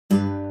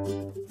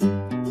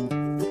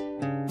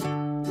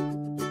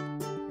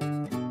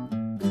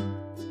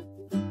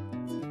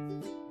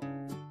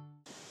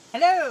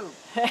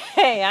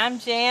Hey, I'm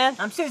Jan.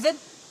 I'm Susan.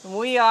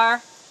 We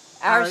are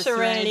Our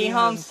Serenity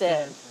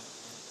Homestead.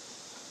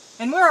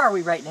 And where are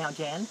we right now,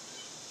 Jan?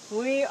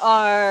 We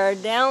are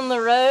down the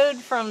road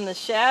from the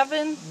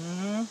Shabin.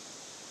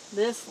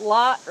 This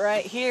lot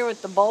right here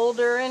with the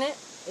boulder in it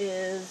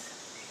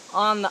is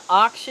on the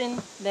auction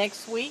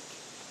next week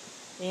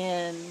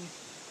in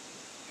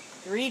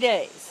 3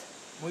 days.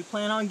 We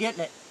plan on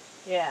getting it.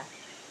 Yeah.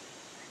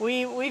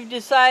 We've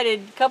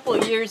decided a couple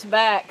of years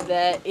back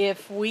that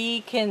if we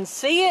can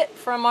see it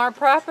from our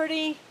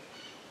property,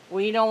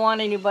 we don't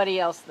want anybody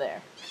else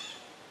there.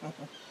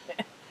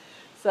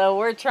 So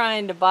we're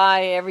trying to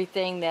buy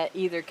everything that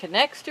either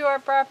connects to our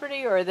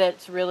property or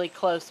that's really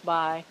close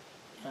by.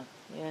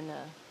 And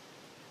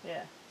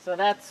yeah, so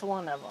that's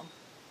one of them.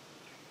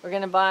 We're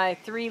going to buy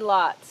 3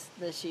 lots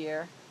this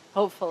year,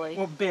 hopefully.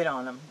 We'll bid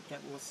on them. Yeah,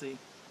 we'll see.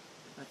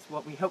 That's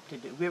what we hope to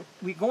do.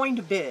 We're going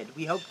to bid.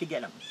 We hope to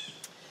get them.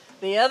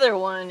 The other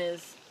one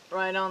is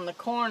right on the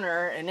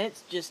corner, and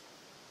it's just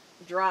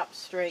dropped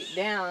straight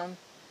down.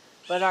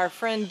 But our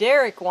friend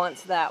Derek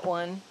wants that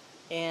one,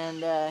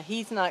 and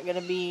he's not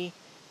going to be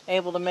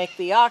able to make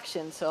the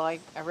auction, so I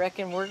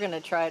reckon we're going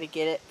to try to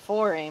get it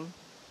for him.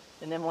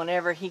 And then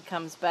whenever he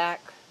comes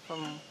back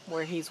from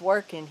where he's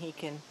working, he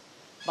can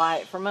buy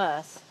it from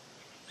us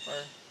for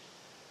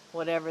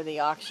whatever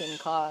the auction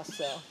costs.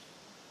 So,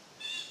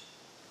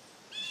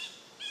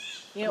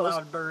 you know, it was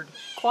Loud bird.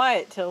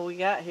 quiet till we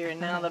got here,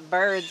 and now the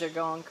birds are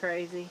going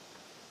crazy.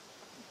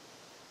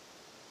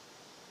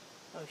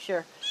 Oh,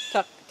 sure.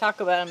 Talk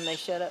about them, they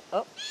shut up.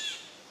 Oh,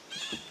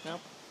 nope.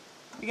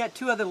 We got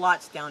 2 other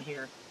lots down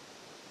here.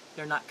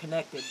 They're not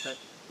connected, but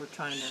we're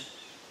trying to...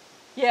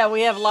 Yeah,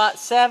 we have lot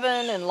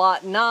 7 and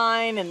lot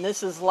 9, and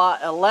this is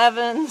lot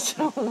 11,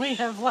 so we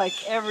have like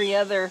every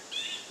other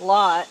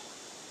lot.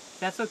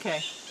 That's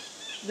okay.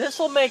 This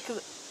will make,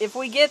 if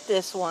we get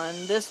this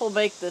one, this will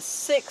make the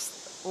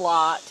 6th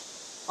lot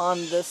on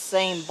the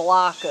same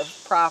block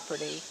of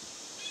property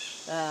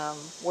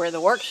where the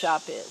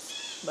workshop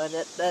is. But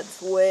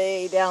that's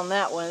way down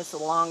that one. It's a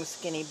long,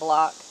 skinny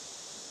block.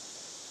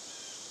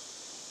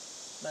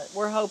 But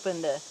we're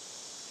hoping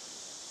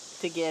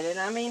to get it.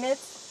 I mean,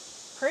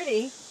 it's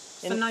pretty.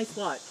 It's a nice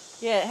lot.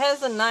 Yeah, it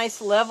has a nice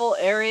level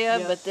area,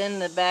 Yep. but then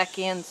the back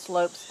end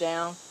slopes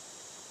down.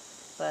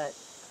 But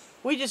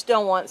we just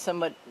don't want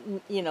somebody,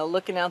 you know,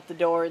 looking out the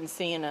door and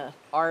seeing a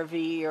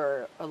RV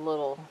or a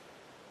little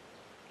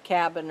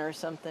cabin or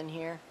something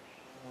here.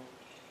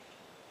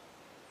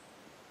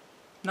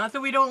 Not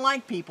that we don't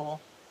like people.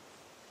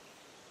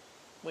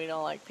 We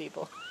don't like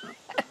people.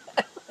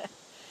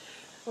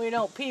 We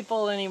don't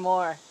people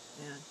anymore.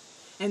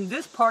 Yeah. And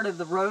this part of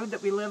the road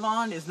that we live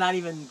on is not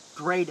even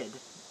graded.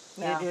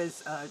 No. It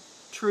is a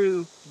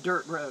true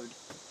dirt road.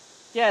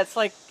 Yeah, it's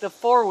like the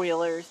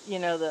four-wheelers, you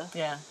know, the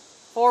Yeah.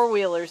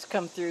 four-wheelers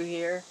come through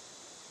here.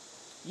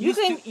 You Used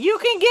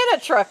can get a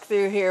truck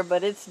through here,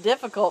 but it's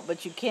difficult,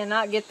 but you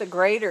cannot get the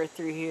grader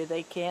through here.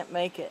 They can't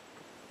make it.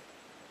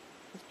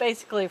 It's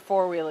basically a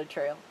four-wheeler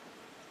trail.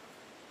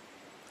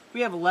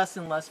 We have less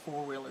and less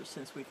 4-wheelers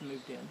since we've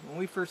moved in. When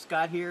we first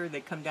got here,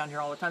 they come down here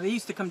all the time. They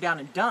used to come down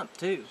and dump,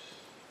 too.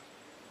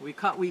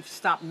 We've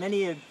stopped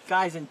many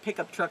guys in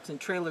pickup trucks and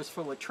trailers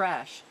full of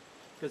trash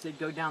because they'd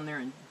go down there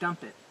and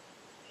dump it.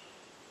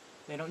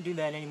 They don't do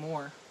that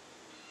anymore.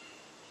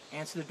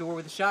 Answer the door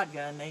with a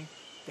shotgun.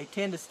 They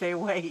tend to stay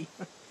away.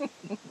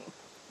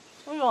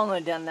 We've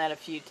only done that a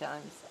few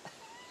times.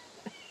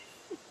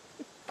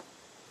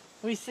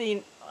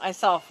 I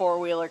saw a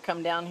four-wheeler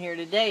come down here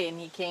today, and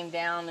he came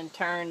down and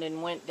turned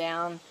and went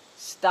down,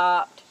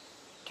 stopped,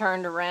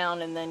 turned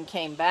around, and then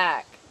came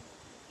back.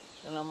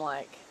 And I'm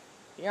like,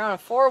 if you're on a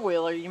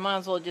four-wheeler, you might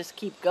as well just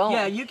keep going.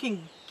 Yeah, you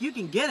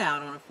can get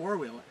out on a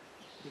 4-wheeler.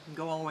 You can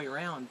go all the way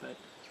around, but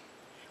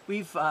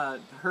we've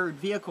heard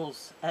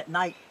vehicles at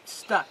night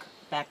stuck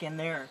back in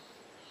there.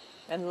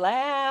 And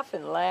laugh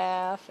and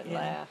laugh and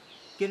laugh.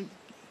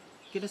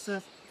 Get us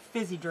a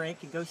fizzy drink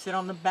and go sit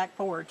on the back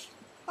porch.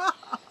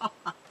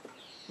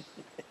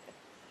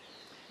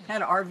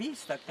 Had an RV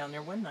stuck down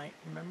there one night,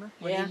 remember?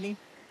 One evening.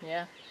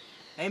 Yeah.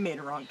 They made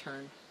a wrong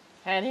turn.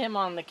 Had him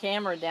on the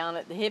camera down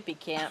at the hippie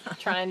camp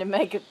trying to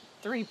make a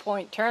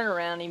 3-point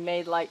turnaround. He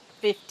made like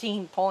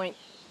 15-point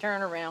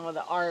turnaround with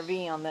an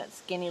RV on that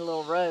skinny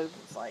little road.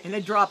 It's like, And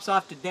it drops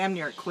off to damn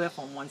near a cliff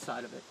on one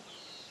side of it.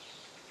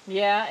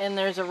 yeah, and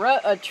there's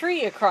a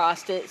tree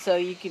across it, so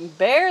you can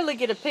barely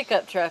get a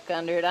pickup truck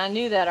under it. I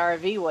knew that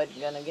RV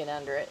wasn't going to get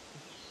under it.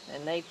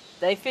 And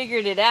they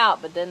figured it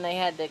out, but then they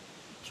had to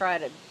try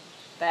to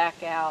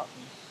back out.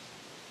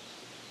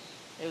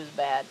 It was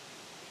bad.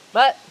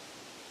 But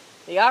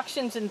the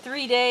auction's in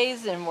 3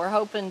 days, and we're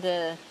hoping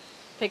to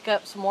pick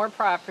up some more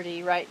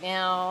property. Right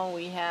now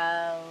we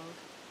have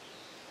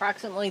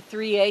approximately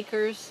 3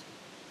 acres,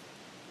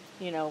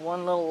 you know,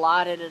 one little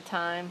lot at a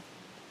time.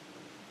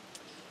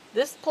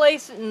 This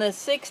place in the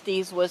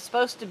 60s was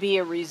supposed to be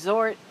a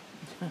resort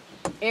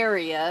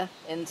area,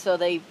 and so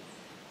they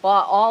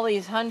bought all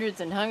these hundreds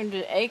and hundreds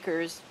of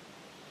acres,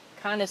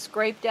 kind of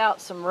scraped out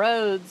some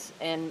roads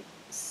and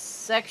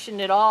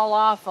sectioned it all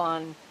off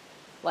on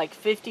like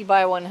 50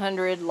 by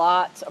 100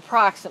 lots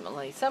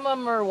approximately. Some of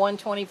them are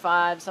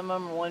 125, some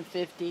of them are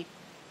 150,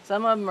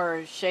 some of them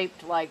are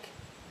shaped like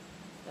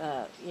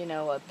you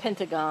know, a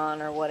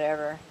pentagon or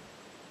whatever.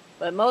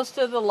 But most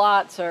of the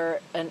lots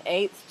are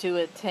 1/8 to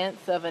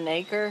 1/10 of an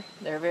acre.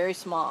 They're very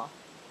small.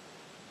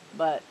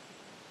 But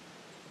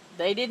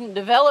they didn't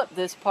develop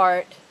this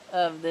part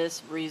of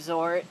this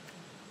resort.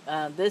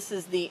 This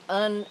is the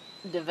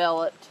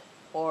undeveloped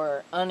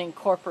or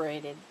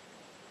unincorporated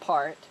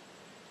part.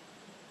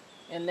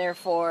 And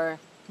therefore,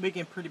 we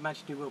can pretty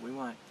much do what we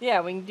want. yeah,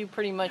 we can do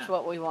pretty much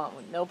what we want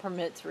with no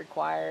permits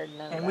required.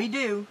 None and of we that.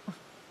 do.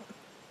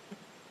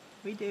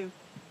 We do.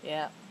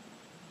 Yeah.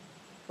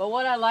 But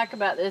what I like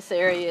about this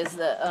area is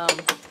the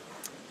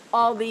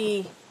all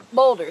the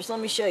boulders. Let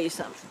me show you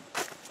something.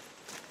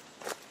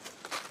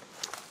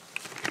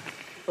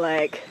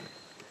 Like,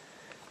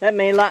 that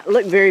may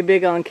look very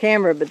big on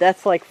camera, but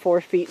that's like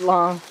 4 feet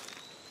long.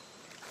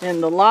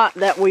 And the lot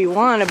that we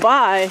want to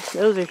buy,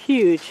 those are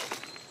huge.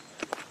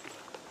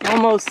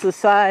 Almost the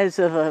size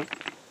of a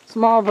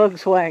small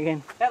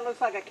Volkswagen. That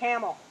looks like a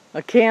camel.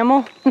 A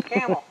camel?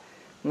 Camel.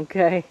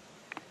 Okay.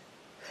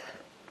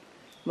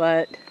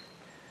 But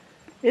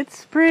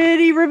it's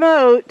pretty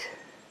remote.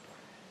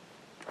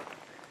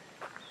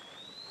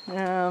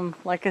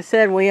 Like I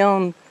said, we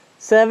own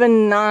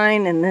 7,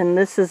 9, and then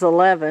this is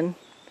 11.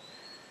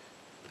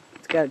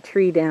 It's got a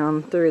tree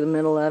down through the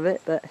middle of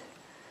it, but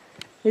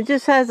it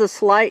just has a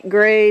slight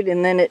grade,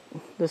 and then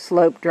the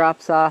slope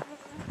drops off.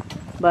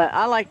 But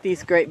I like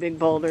these great big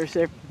boulders.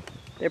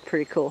 They're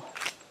pretty cool.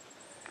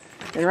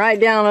 And right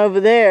down over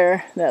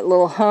there, that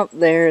little hump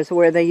there is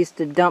where they used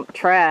to dump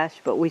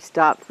trash, but we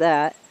stopped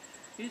that.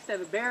 You used to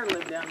have a bear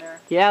live down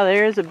there. Yeah,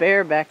 there is a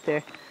bear back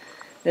there.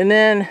 And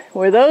then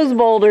where those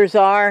boulders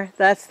are,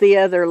 that's the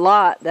other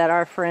lot that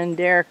our friend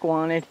Derek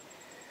wanted.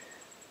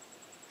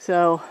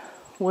 So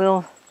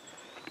we'll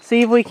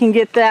see if we can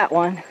get that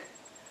one.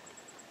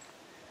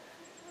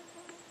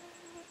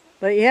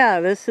 But yeah,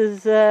 this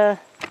is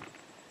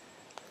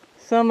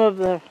some of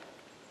the,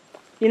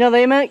 you know,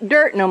 they make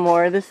dirt no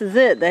more. This is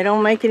it. They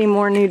don't make any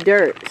more new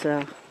dirt,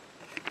 so.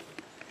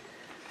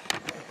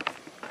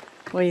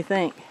 What do you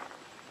think?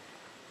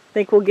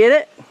 Think we'll get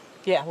it?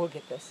 Yeah, we'll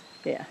get this.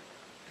 Yeah.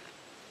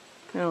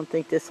 I don't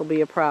think this will be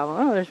a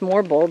problem. Oh, there's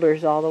more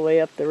boulders all the way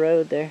up the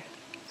road there.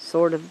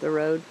 Sort of the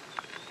road.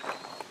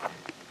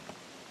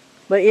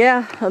 But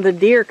yeah, the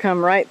deer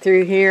come right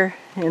through here,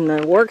 and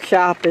the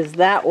workshop is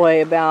that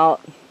way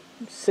about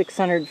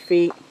 600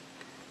 feet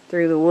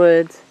through the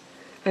woods.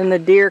 And the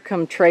deer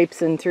come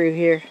traipsing through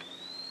here.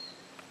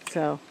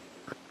 So,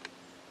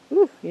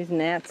 whew, these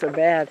gnats are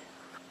bad.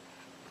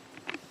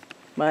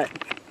 But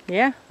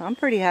yeah, I'm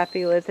pretty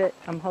happy with it.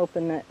 I'm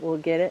hoping that we'll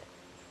get it.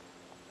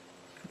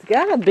 It's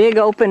got a big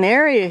open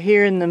area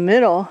here in the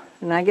middle,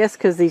 and I guess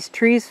because these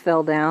trees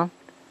fell down.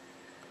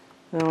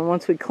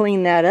 Once we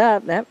clean that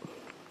up,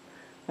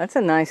 that's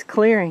a nice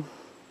clearing.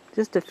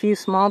 Just a few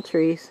small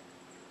trees.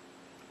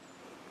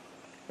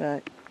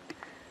 But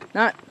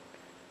not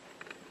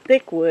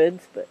thick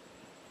woods, but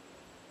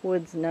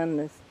woods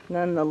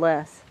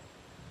nonetheless.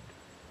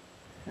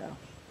 So.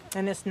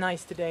 And it's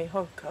nice today.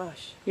 Oh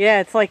gosh. Yeah,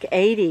 it's like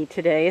 80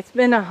 today. It's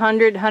been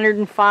 100,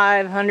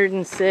 105,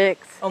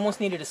 106. Almost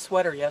needed a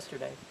sweater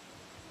yesterday.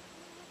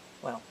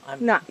 Well,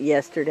 not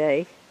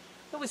yesterday.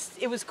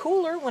 It was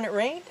cooler when it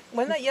rained.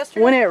 Wasn't that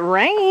yesterday? When it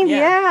rained,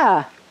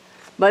 yeah.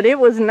 But it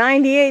was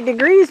 98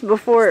 degrees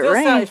before it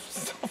rained.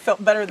 Still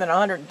felt better than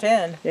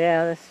 110.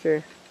 Yeah, that's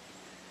true.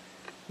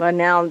 But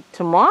now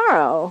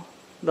tomorrow,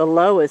 the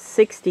low is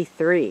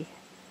 63.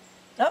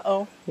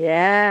 Uh-oh.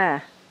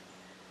 Yeah.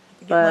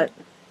 But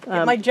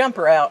get my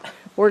jumper out.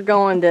 We're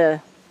going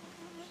to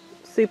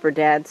Super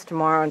Dad's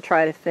tomorrow and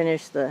try to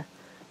finish the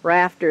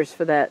rafters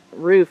for that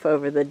roof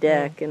over the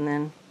deck. And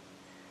then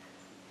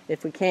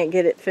if we can't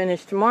get it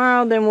finished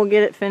tomorrow, then we'll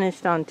get it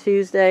finished on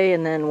Tuesday,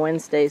 and then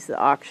Wednesday's the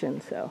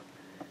auction. So,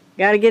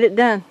 got to get it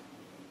done.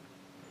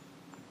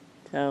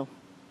 So,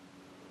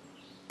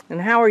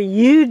 and how are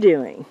you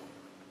doing?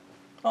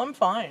 Oh, I'm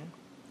fine.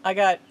 I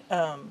got,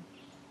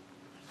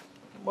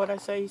 what I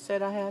say you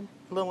said I had?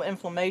 A little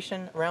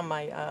inflammation around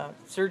my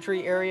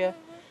surgery area.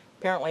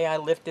 Apparently I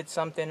lifted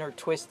something or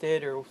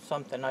twisted or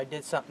something. I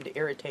did something to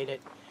irritate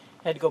it.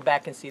 Had to go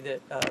back and see the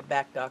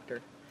back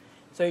doctor.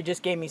 So he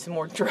just gave me some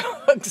more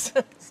drugs.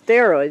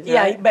 Steroids,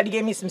 yeah, right? but he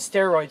gave me some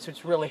steroids,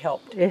 which really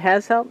helped. It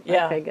has helped?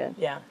 Yeah. Okay, good.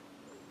 Yeah.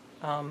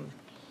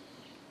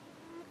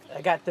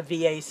 I got the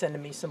VA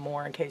sending me some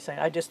more in case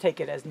I just take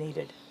it as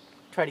needed.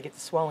 Try to get the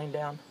swelling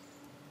down.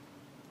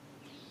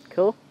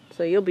 Cool.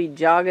 So you'll be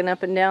jogging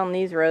up and down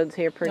these roads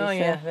here pretty soon. Oh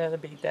yeah, that'll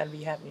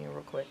be happening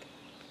real quick.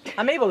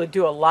 I'm able to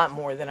do a lot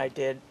more than I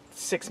did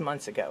 6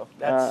 months ago.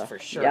 That's for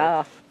sure.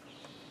 Yeah.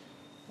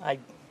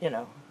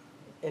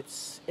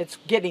 It's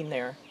getting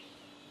there.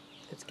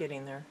 It's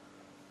getting there.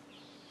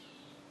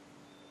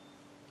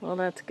 Well,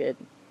 that's good.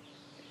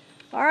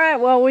 All right.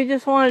 Well, we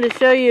just wanted to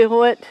show you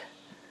what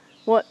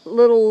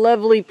little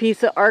lovely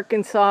piece of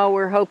Arkansas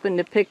we're hoping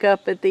to pick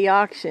up at the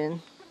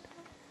auction.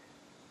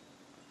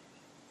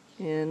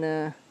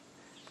 And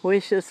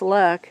wish us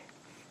luck.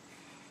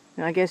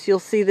 And I guess you'll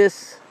see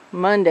this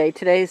Monday.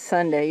 Today's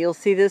Sunday. You'll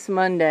see this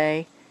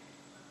Monday.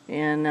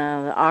 And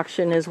the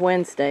auction is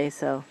Wednesday,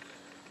 so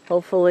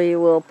hopefully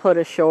we'll put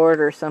a short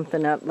or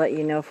something up, let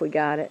you know if we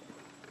got it.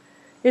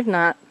 If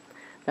not,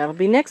 that'll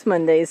be next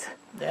Monday's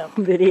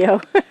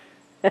video.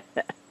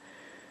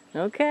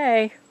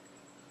 Okay.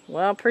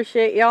 Well,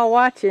 appreciate y'all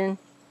watching.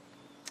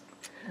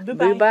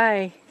 Bye-bye.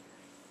 Bye-bye.